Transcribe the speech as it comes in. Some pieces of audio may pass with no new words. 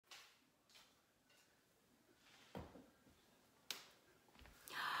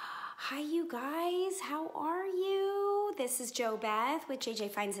Hi, you guys. How are you? This is JoBeth with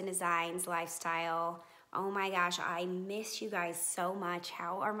jjFinds&Designs Lifestyle. Oh my gosh, I miss you guys so much.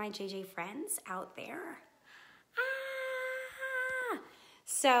 How are my JJ friends out there?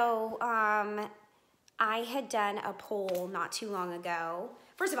 So, I had done a poll not too long ago.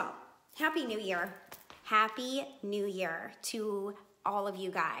 First of all, Happy New Year. Happy New Year to all of you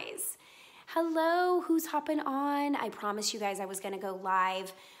guys. Hello, who's hopping on? I promised you guys I was gonna go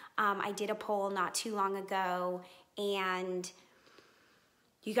live. I did a poll not too long ago and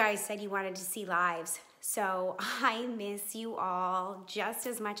you guys said you wanted to see lives. So I miss you all just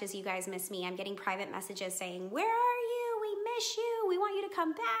as much as you guys miss me. I'm getting private messages saying, where are you? We miss you. We want you to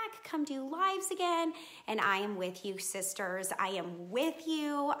come back, come do lives again. And I am with you, sisters. I am with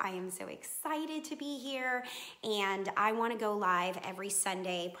you. I am so excited to be here. And I want to go live every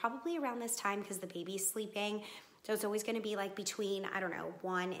Sunday, probably around this time because the baby's sleeping. So it's always going to be like between, I don't know,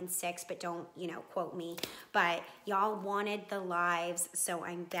 1 and 6, but don't, quote me. But y'all wanted the lives, so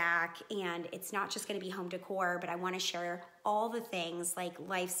I'm back. And it's not just going to be home decor, but I want to share all the things like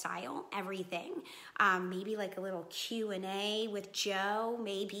lifestyle, everything. Maybe like a little Q&A with Joe,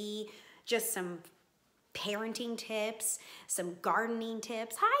 maybe just some parenting tips, some gardening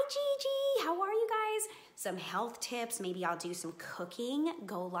tips. Hi, Gigi. How are you guys? Some health tips. Maybe I'll do some cooking,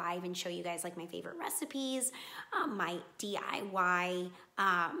 go live and show you guys like my favorite recipes, my DIY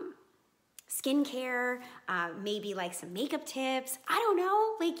skincare, maybe like some makeup tips. I don't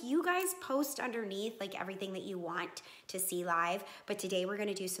know, like you guys post underneath like everything that you want to see live. But today we're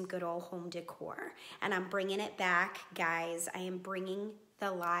gonna do some good old home decor. And I'm bringing it back, guys. I am bringing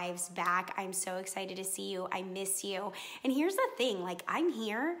the lives back. I'm so excited to see you. I miss you. And here's the thing, like I'm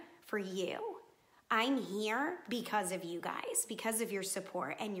here for you. I'm here because of you guys, because of your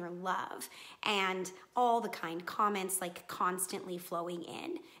support and your love and all the kind comments like constantly flowing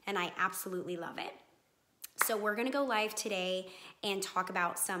in. And I absolutely love it. So we're gonna go live today and talk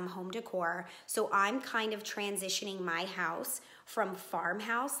about some home decor. So I'm kind of transitioning my house from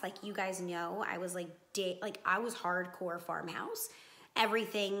Farmhouse. Like you guys know, I was I was hardcore Farmhouse.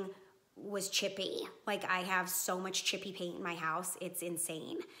 Everything was chippy. Like I have so much chippy paint in my house. It's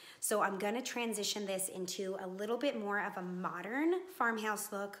insane. So I'm gonna transition this into a little bit more of a modern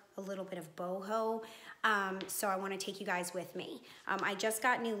farmhouse look, a little bit of boho. So I wanna take you guys with me. I just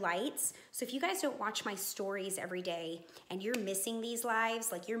got new lights. So if you guys don't watch my stories every day and you're missing these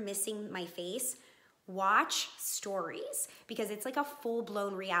lives, like you're missing my face, watch stories because it's like a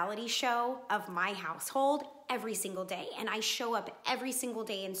full-blown reality show of my household every single day. And I show up every single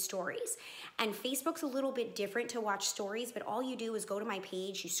day in stories. And Facebook's a little bit different to watch stories, but all you do is go to my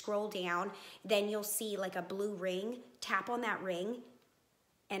page, you scroll down, then you'll see like a blue ring, tap on that ring,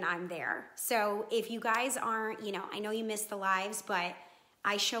 and I'm there. So if you guys aren't, I know you missed the lives, but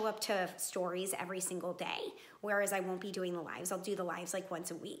I show up to stories every single day, whereas I won't be doing the lives. I'll do the lives like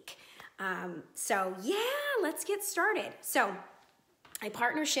once a week. So yeah, let's get started. So I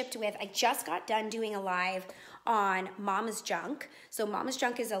I just got done doing a live on Mama's Junk. So Mama's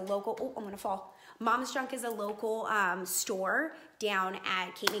Junk is a local, oh, I'm gonna fall. Mama's Junk is a local store down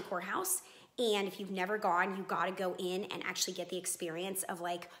at Cape May Courthouse. And if you've never gone, you gotta go in and actually get the experience of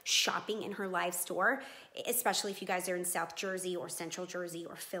like shopping in her live store, especially if you guys are in South Jersey or Central Jersey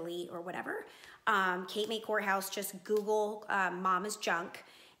or Philly or whatever. Cape May Courthouse, just Google Mama's Junk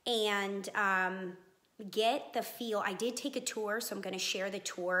and get the feel. I did take a tour, so I'm going to share the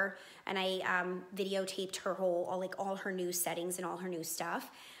tour, and I videotaped her all her new settings and all her new stuff.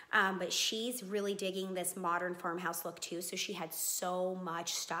 But she's really digging this modern farmhouse look too, so she had so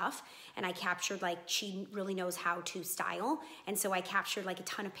much stuff, and I captured she really knows how to style, and so I captured a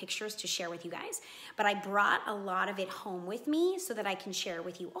ton of pictures to share with you guys. But I brought a lot of it home with me so that I can share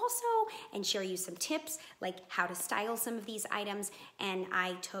with you also and share you some tips like how to style some of these items, and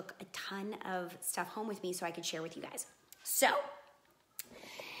I took a ton of stuff home with me so I could share with you guys. So,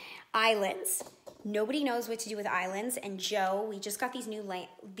 islands. Nobody knows what to do with islands, and Joe, we just got these new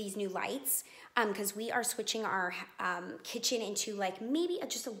lights because we are switching our kitchen into maybe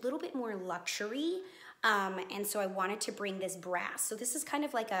just a little bit more luxury, and so I wanted to bring this brass. So this is kind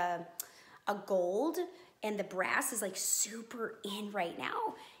of like a gold, and the brass is super in right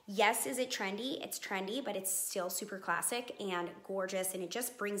now. Yes, is it trendy? It's trendy, but it's still super classic and gorgeous, and it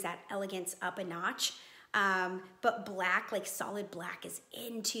just brings that elegance up a notch. But black, solid black is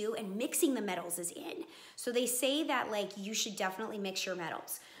in too, and mixing the metals is in. So they say that you should definitely mix your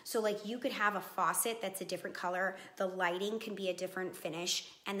metals. So you could have a faucet that's a different color, the lighting can be a different finish,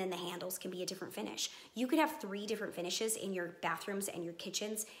 and then the handles can be a different finish. You could have 3 different finishes in your bathrooms and your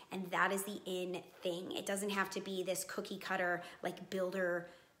kitchens, and that is the in thing. It doesn't have to be this cookie cutter, builder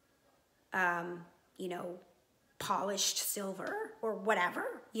you know, polished silver or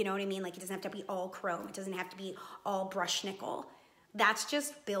whatever, you know what I mean? Like it doesn't have to be all chrome. It doesn't have to be all brushed nickel. That's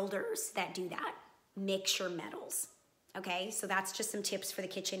just builders that do that. Mix your metals, okay? So that's just some tips for the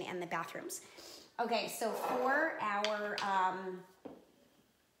kitchen and the bathrooms. Okay, so for our,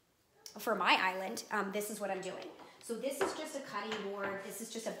 for my island, this is what I'm doing. So this is just a cutting board. This is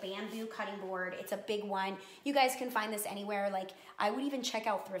just a bamboo cutting board. It's a big one. You guys can find this anywhere. Like I would even check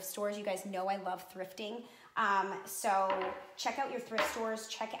out thrift stores. You guys know I love thrifting. So check out your thrift stores.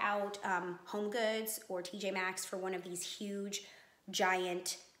 Check out Home Goods or TJ Maxx for one of these huge,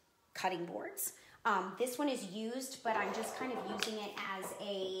 giant cutting boards. This one is used, but I'm just kind of using it as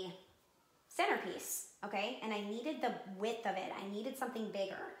a centerpiece, okay? And I needed the width of it. I needed something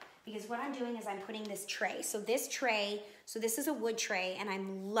bigger. Because what I'm doing is I'm putting this tray. So this tray, so this is a wood tray, and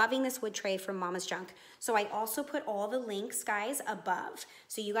I'm loving this wood tray from Mama's Junk. So I also put all the links, guys, above.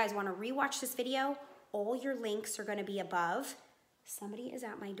 So you guys want to rewatch this video, all your links are going to be above. Somebody is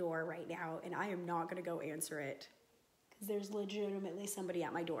at my door right now, and I am not going to go answer it. Because there's legitimately somebody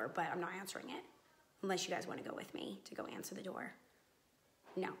at my door, but I'm not answering it. Unless you guys want to go with me to go answer the door.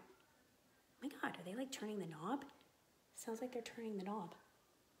 No. Oh my God, are they like turning the knob? Sounds like they're turning the knob.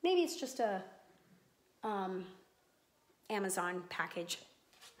 Maybe it's just a Amazon package.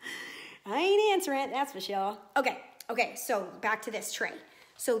 I ain't answering it, that's for sure. Okay, so back to this tray.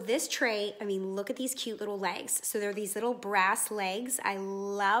 So this tray, I mean, look at these cute little legs. So they're these little brass legs. I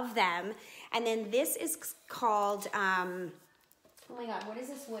love them. And then this is called, oh my God, what is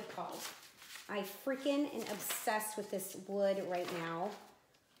this wood called? I freaking am obsessed with this wood right now.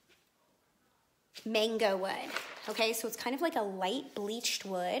 Mango wood. Okay, so it's kind of like a light bleached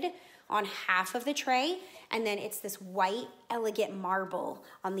wood on half of the tray, and then it's this white elegant marble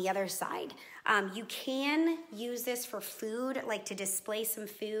on the other side. You can use this for food, like to display some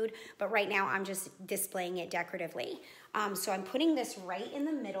food, but right now I'm just displaying it decoratively. So I'm putting this right in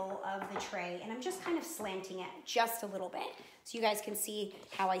the middle of the tray, and I'm just kind of slanting it just a little bit. So you guys can see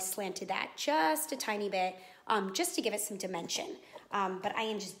how I slanted that just a tiny bit, just to give it some dimension. But I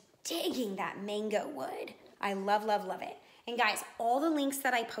am just digging that mango wood. I love, love, love it. And guys, all the links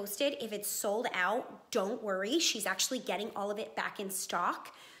that I posted, if it's sold out, don't worry. She's actually getting all of it back in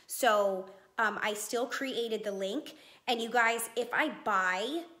stock. So I still created the link. And you guys, if I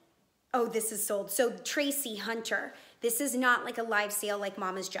buy, oh, this is sold. So Tracy Hunter, this is not like a live sale like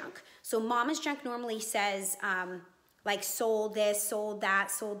Mama's Junk. So Mama's Junk normally says like sold this, sold that,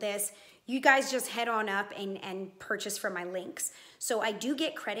 sold this. You guys just head on up and purchase from my links. So I do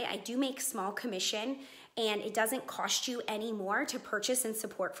get credit. I do make small commission, and it doesn't cost you any more to purchase and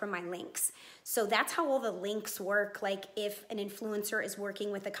support from my links. So that's how all the links work. Like if an influencer is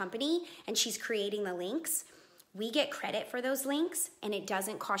working with a company and she's creating the links, we get credit for those links, and it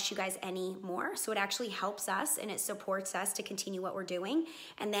doesn't cost you guys any more. So it actually helps us and it supports us to continue what we're doing.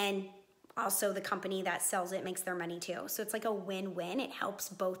 And then also the company that sells it makes their money too. So it's like a win-win. It helps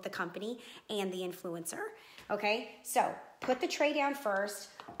both the company and the influencer. Okay, so put the tray down first.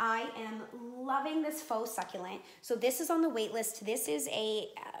 I am loving this faux succulent. So this is on the wait list. This is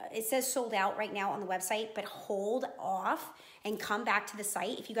it says sold out right now on the website, but hold off and come back to the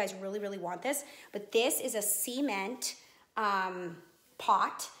site if you guys really, really want this. But this is a cement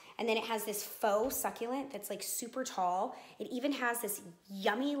pot. And then it has this faux succulent that's like super tall. It even has this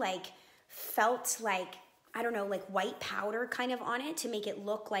yummy like felt like, I don't know, like white powder kind of on it to make it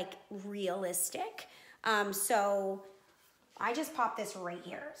look like realistic. So I just pop this right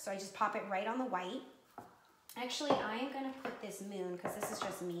here. So I just pop it right on the white. Actually, I am going to put this moon, because this is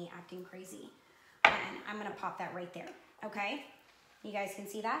just me acting crazy. And I'm going to pop that right there. Okay? You guys can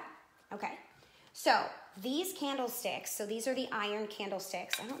see that? Okay. So these candlesticks, so these are the iron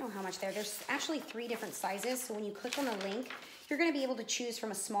candlesticks. I don't know how much they're. There's actually 3 different sizes. So when you click on the link, you're going to be able to choose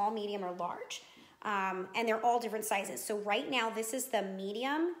from a small, medium, or large. And they're all different sizes. So right now, this is the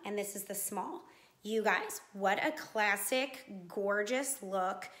medium and this is the small. You guys, what a classic, gorgeous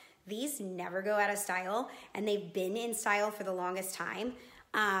look. These never go out of style, and they've been in style for the longest time.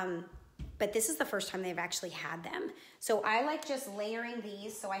 But this is the first time they've actually had them. So I like just layering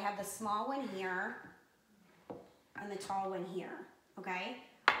these. So I have the small one here and the tall one here, okay?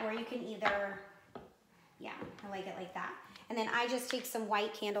 Or you can either, yeah, I like it like that. And then I just take some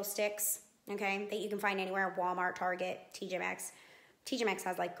white candlesticks, okay, that you can find anywhere, Walmart, Target, TJ Maxx. TJ Maxx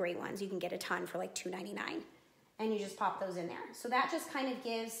has like great ones. You can get a ton for like $2.99. And you just pop those in there. So that just kind of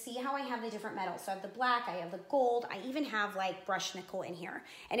gives, see how I have the different metals. So I have the black, I have the gold, I even have like brushed nickel in here.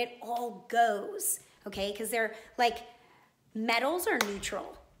 And it all goes, okay? Because they're like, metals are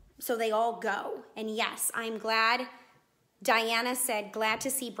neutral. So they all go. And yes, I'm glad Diana said, glad to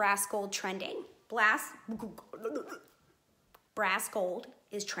see brass gold trending. Brass gold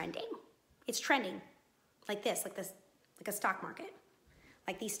is trending. It's trending like this, like a stock market.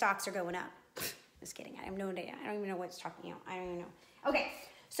 Like these stocks are going up. Just kidding, I have no idea. I don't even know what it's talking about. I don't even know. Okay,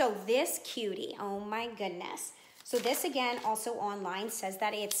 so this cutie, oh my goodness. So this again, also online says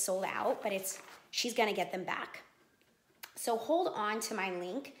that it's sold out, but she's gonna get them back. So hold on to my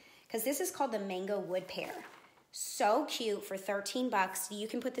link, because this is called the Mango Wood Pear. So cute for 13 bucks. You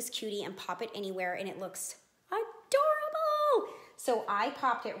can put this cutie and pop it anywhere and it looks adorable. So I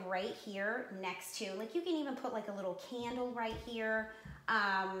popped it right here next to, like you can even put like a little candle right here.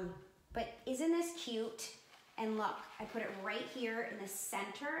 But isn't this cute? And look, I put it right here in the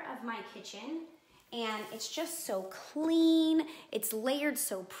center of my kitchen and it's just so clean. It's layered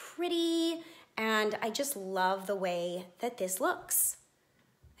so pretty. And I just love the way that this looks.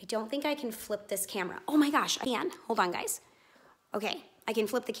 I don't think I can flip this camera. Oh my gosh, I can. Hold on, guys. Okay, I can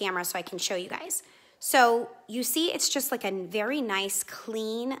flip the camera so I can show you guys. So you see it's just like a very nice,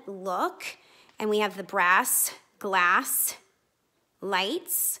 clean look. And we have the brass glass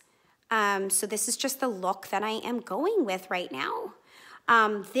lights. So this is just the look that I am going with right now.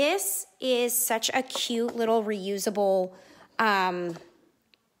 This is such a cute little reusable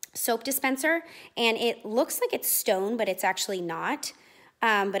soap dispenser. And it looks like it's stone, but it's actually not.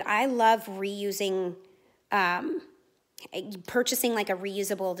 But I love reusing, purchasing like a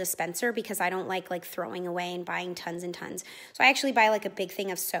reusable dispenser because I don't like throwing away and buying tons and tons. So I actually buy like a big thing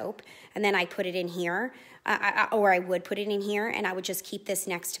of soap and then I put it in here, or I would put it in here and I would just keep this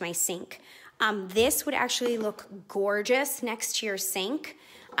next to my sink. This would actually look gorgeous next to your sink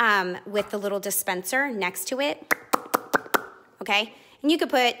with the little dispenser next to it. Okay, and you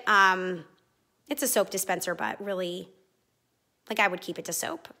could put, it's a soap dispenser, but really, like I would keep it to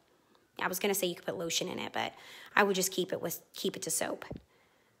soap. I was gonna say you could put lotion in it, but I would just keep it to soap.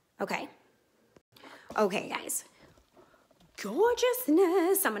 Okay. Okay, guys.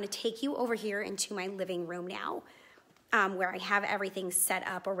 Gorgeousness. I'm gonna take you over here into my living room now, where I have everything set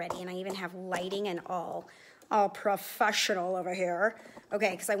up already, and I even have lighting and all professional over here.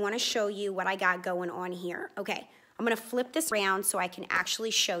 Okay, because I want to show you what I got going on here. Okay. I'm gonna flip this around so I can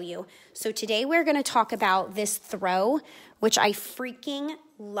actually show you. So today we're gonna talk about this throw, which I freaking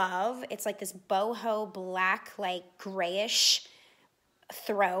love. It's like this boho black, like grayish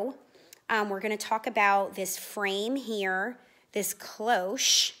throw. We're gonna talk about this frame here, this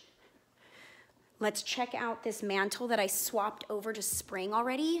cloche. Let's check out this mantle that I swapped over to spring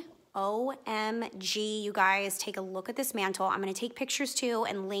already. OMG, you guys, take a look at this mantle. I'm gonna take pictures too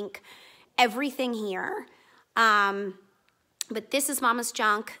and link everything here. But this is Mama's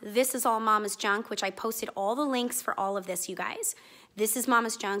Junk. This is all Mama's Junk, which I posted all the links for all of this, you guys. This is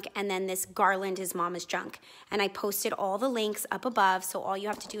Mama's Junk, and then this garland is Mama's Junk. And I posted all the links up above, so all you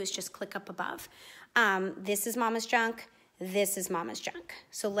have to do is just click up above. This is Mama's Junk. This is Mama's Junk.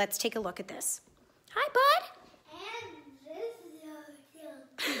 So let's take a look at this. Hi, bud. And this is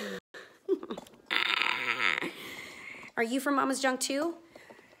junk. Are you from Mama's Junk too?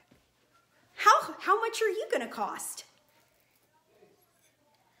 How much are you gonna cost?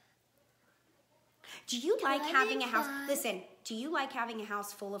 Do you like having a house? Listen, do you like having a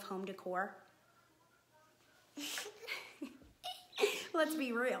house full of home decor? Let's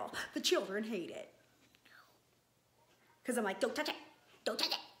be real. The children hate it. Because I'm like, don't touch it. Don't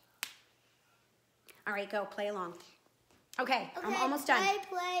touch it. All right, go play along. Okay, I'm almost done.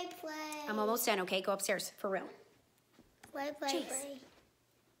 Play. I'm almost done, okay? Go upstairs, for real. Play.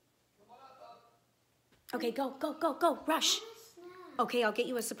 Okay, go, rush. Okay, I'll get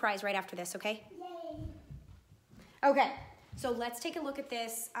you a surprise right after this, okay? Yay. Okay, so let's take a look at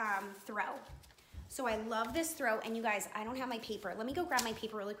this throw. So I love this throw, and you guys, I don't have my paper. Let me go grab my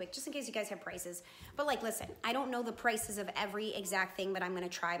paper really quick, just in case you guys have prices. But like, listen, I don't know the prices of every exact thing, but I'm gonna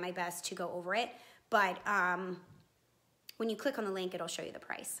try my best to go over it. But when you click on the link, it'll show you the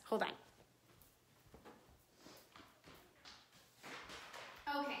price. Hold on.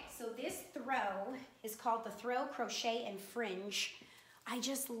 Okay, so this throw is called the Throw Crochet and Fringe. I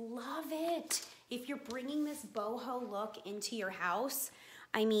just love it. If you're bringing this boho look into your house,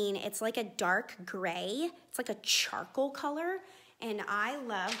 I mean, it's like a dark gray. It's like a charcoal color. And I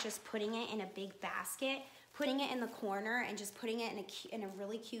love just putting it in a big basket, putting it in the corner and just putting it in a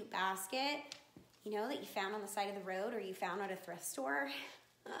really cute basket, you know, that you found on the side of the road or you found at a thrift store.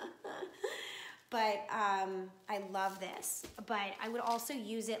 But I love this. But I would also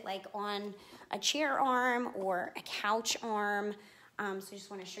use it like on a chair arm or a couch arm. So I just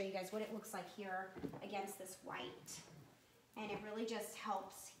want to show you guys what it looks like here against this white. And it really just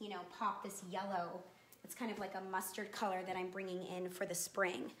helps, you know, pop this yellow It's kind of like a mustard color that I'm bringing in for the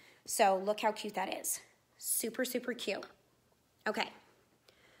spring. So look how cute that is. Super, super cute. Okay,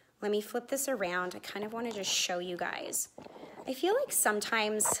 let me flip this around. I kind of want to just show you guys. I feel like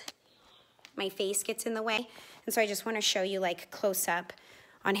sometimes my face gets in the way, and so I just want to show you like close up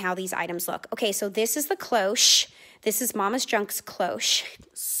on how these items look. Okay, so this is the Cloche. This is Mama's Junk's Cloche.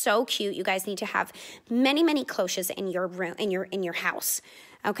 So cute. You guys need to have many, many cloches in your room, in your house.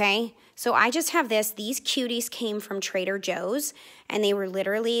 Okay, so I just have this. These cuties came from Trader Joe's, and they were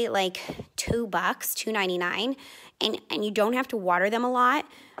literally like $2, $2.99, and you don't have to water them a lot.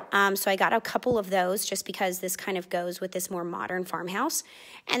 So I got a couple of those just because this kind of goes with this more modern farmhouse.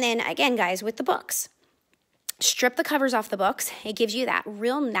 And then again, guys, with the books, strip the covers off the books. It gives you that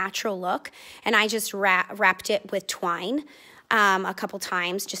real natural look, and I just wrapped it with twine a couple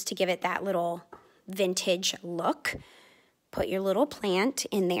times just to give it that little vintage look. Put your little plant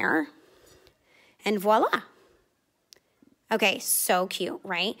in there, and voila. Okay, so cute,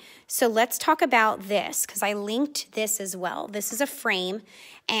 right? So let's talk about this, because I linked this as well. This is a frame,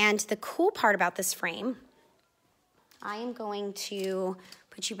 and the cool part about this frame, I am going to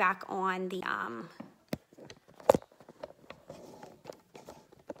put you back on the,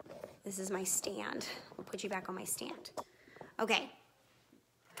 this is my stand. I'll put you back on my stand. Okay,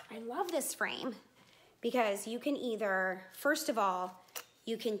 I love this frame, because you can either, first of all,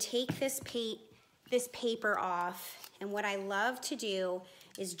 you can take this paper off, and what I love to do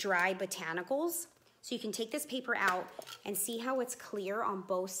is dry botanicals. So you can take this paper out and see how it's clear on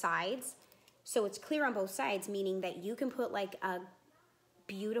both sides. So it's clear on both sides, meaning that you can put like a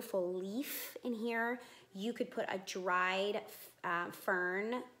beautiful leaf in here. You could put a dried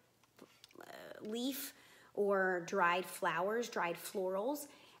fern leaf or dried flowers, dried florals,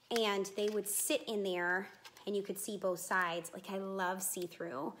 and they would sit in there and you could see both sides. Like, I love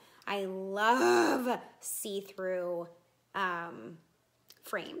see-through. I love see-through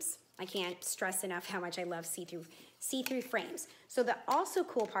frames. I can't stress enough how much I love see-through frames. So the also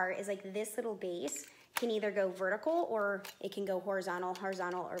cool part is like this little base can either go vertical or it can go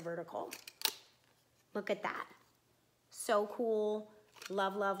horizontal or vertical. Look at that. So cool.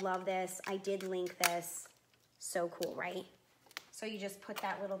 Love, love, love this. I did link this. So cool, right? So you just put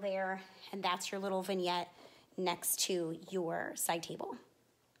that little there, and that's your little vignette next to your side table,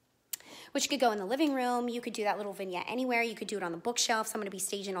 which could go in the living room. You could do that little vignette anywhere. You could do it on the bookshelves. I'm going to be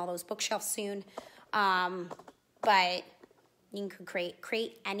staging all those bookshelves soon. But you can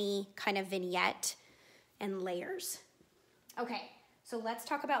create any kind of vignette and layers. Okay, so let's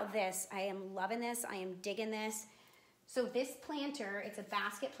talk about this. I am loving this. I am digging this. So this planter, it's a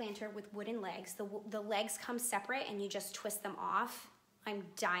basket planter with wooden legs. The legs come separate and you just twist them off. I'm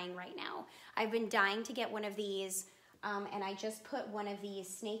dying right now. I've been dying to get one of these, and I just put one of these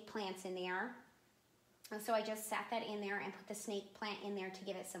snake plants in there. And so I just sat that in there and put the snake plant in there to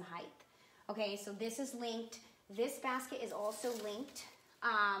give it some height. Okay, so this is linked. This basket is also linked.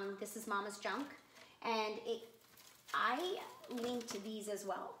 This is Mama's Junk. And I linked these as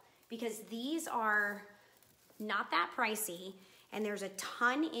well because these are not that pricey, and there's a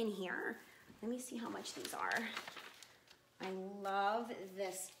ton in here. Let me see how much these are. I love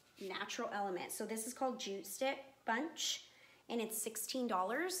this natural element. So this is called Jute Stick Bunch, and it's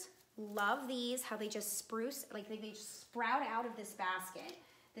 $16. Love these, how they just spruce, like they just sprout out of this basket.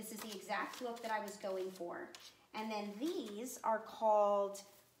 This is the exact look that I was going for. And then these are called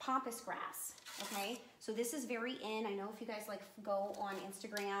Pampas grass, okay? So this is very in. I know if you guys like go on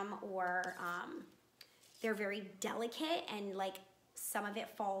Instagram or they're very delicate and like some of it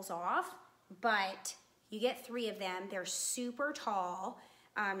falls off, but you get 3 of them. They're super tall.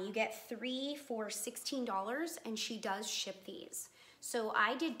 You get 3 for $16, and she does ship these. So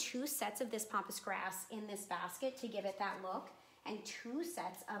I did 2 sets of this Pampas grass in this basket to give it that look, and 2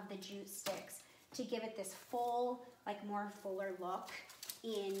 sets of the jute sticks to give it this full, like more fuller look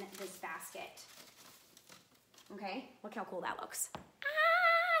in this basket. Okay, look how cool that looks.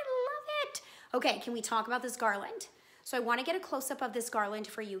 Okay, can we talk about this garland? So I want to get a close-up of this garland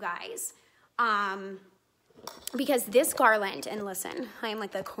for you guys. Because this garland, and listen, I am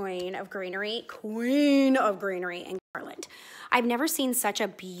like the queen of greenery and garland. I've never seen such a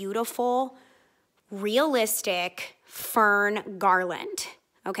beautiful, realistic fern garland.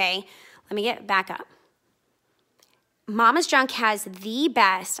 Okay, let me get back up. Mama's Junk has the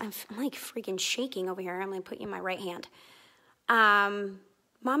best, I'm like freaking shaking over here. I'm gonna put you in my right hand.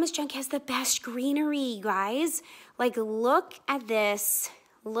 Mama's Junk has the best greenery, guys. Like, look at this.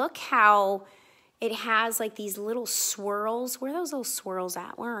 Look how it has like these little swirls. Where are those little swirls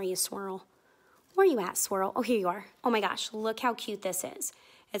at? Where are you, swirl? Where are you at, swirl? Oh, here you are. Oh my gosh, look how cute this is.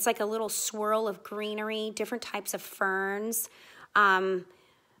 It's like a little swirl of greenery, different types of ferns.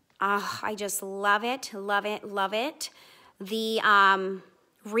 I just love it, love it, love it. The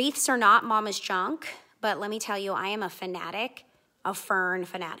wreaths are not Mama's junk, but let me tell you, I am a fanatic, a fern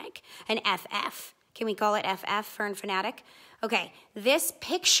fanatic, an FF. Can we call it FF, fern fanatic? Okay, this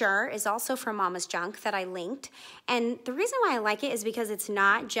picture is also from Mama's Junk that I linked. And the reason why I like it is because it's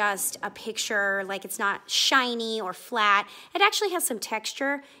not just a picture, like it's not shiny or flat. It actually has some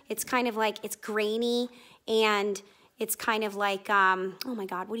texture. It's kind of like, it's grainy, and it's kind of like, oh my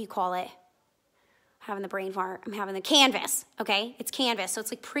God, what do you call it? I'm having the brain fart. I'm having the canvas, okay? It's canvas, so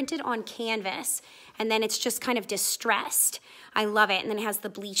it's like printed on canvas, and then it's just kind of distressed. I love it, and then it has the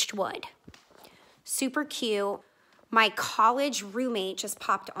bleached wood. Super cute. My college roommate just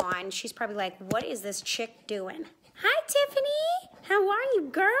popped on. She's probably like, what is this chick doing? Hi, Tiffany. How are you,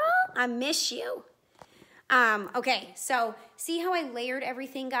 girl? I miss you. Okay, so see how I layered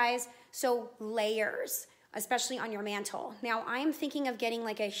everything, guys? So layers, especially on your mantle. Now, I'm thinking of getting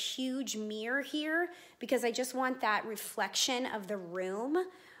like a huge mirror here because I just want that reflection of the room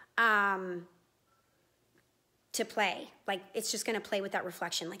to play. Like, it's just gonna play with that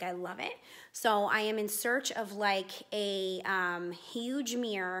reflection. Like, I love it. So I am in search of like a huge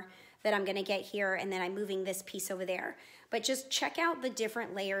mirror that I'm gonna get here, and then I'm moving this piece over there. But just check out the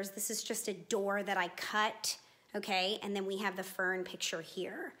different layers. This is just a door that I cut, okay? And then we have the fern picture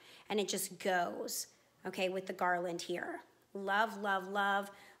here, and it just goes, okay, with the garland here. Love, love, love.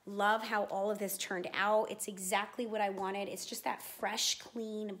 Love how all of this turned out. It's exactly what I wanted. It's just that fresh,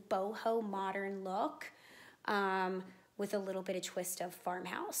 clean, boho modern look. With a little bit of twist of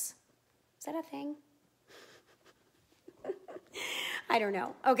Farmhouse. Is that a thing? I don't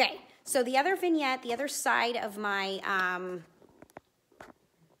know. Okay, so the other vignette, the other side of my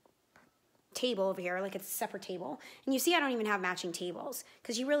table over here, like it's a separate table. And you see I don't even have matching tables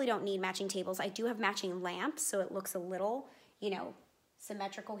because you really don't need matching tables. I do have matching lamps, so it looks a little, you know,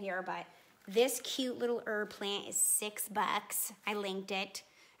 symmetrical here, but this cute little herb plant is $6. I linked it.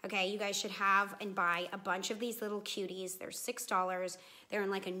 Okay, you guys should have and buy a bunch of these little cuties. They're $6. They're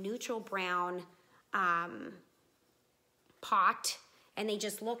in like a neutral brown pot, and they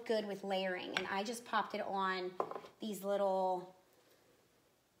just look good with layering. And I just popped it on these little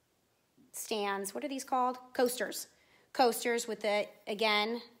stands. What are these called? Coasters. Coasters with the,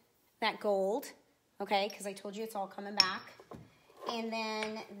 again, that gold. Okay, because I told you it's all coming back. And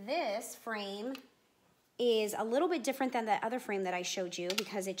then this frame is a little bit different than the other frame that I showed you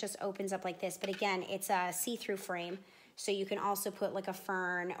because it just opens up like this. But again, it's a see-through frame. So you can also put like a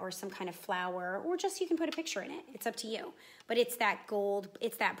fern or some kind of flower, or just you can put a picture in it. It's up to you. But it's that gold,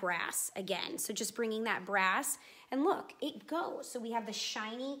 it's that brass again. So just bringing that brass, and look, it goes. So we have the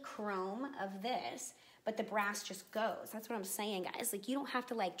shiny chrome of this, but the brass just goes. That's what I'm saying, guys. Like, you don't have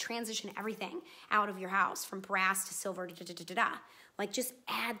to like transition everything out of your house from brass to silver, Like, just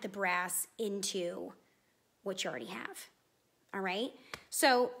add the brass into what you already have. All right,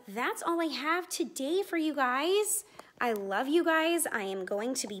 so that's all I have today for you guys. I love you guys. I am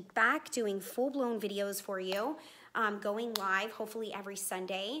going to be back doing full-blown videos for you, going live hopefully every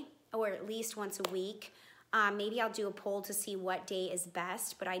Sunday, or at least once a week. Maybe I'll do a poll to see what day is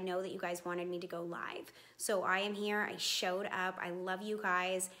best, but I know that you guys wanted me to go live. So I am here. I showed up. I love you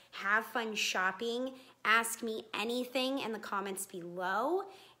guys. Have fun shopping. Ask me anything in the comments below.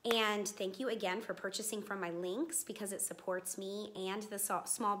 And thank you again for purchasing from my links because it supports me and the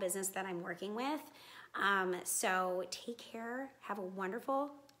small business that I'm working with. So take care. Have a wonderful,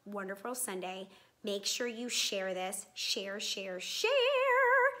 wonderful Sunday. Make sure you share this. Share, share, share.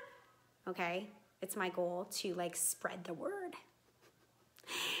 Okay? It's my goal to like spread the word.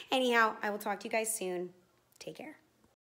 Anyhow, I will talk to you guys soon. Take care.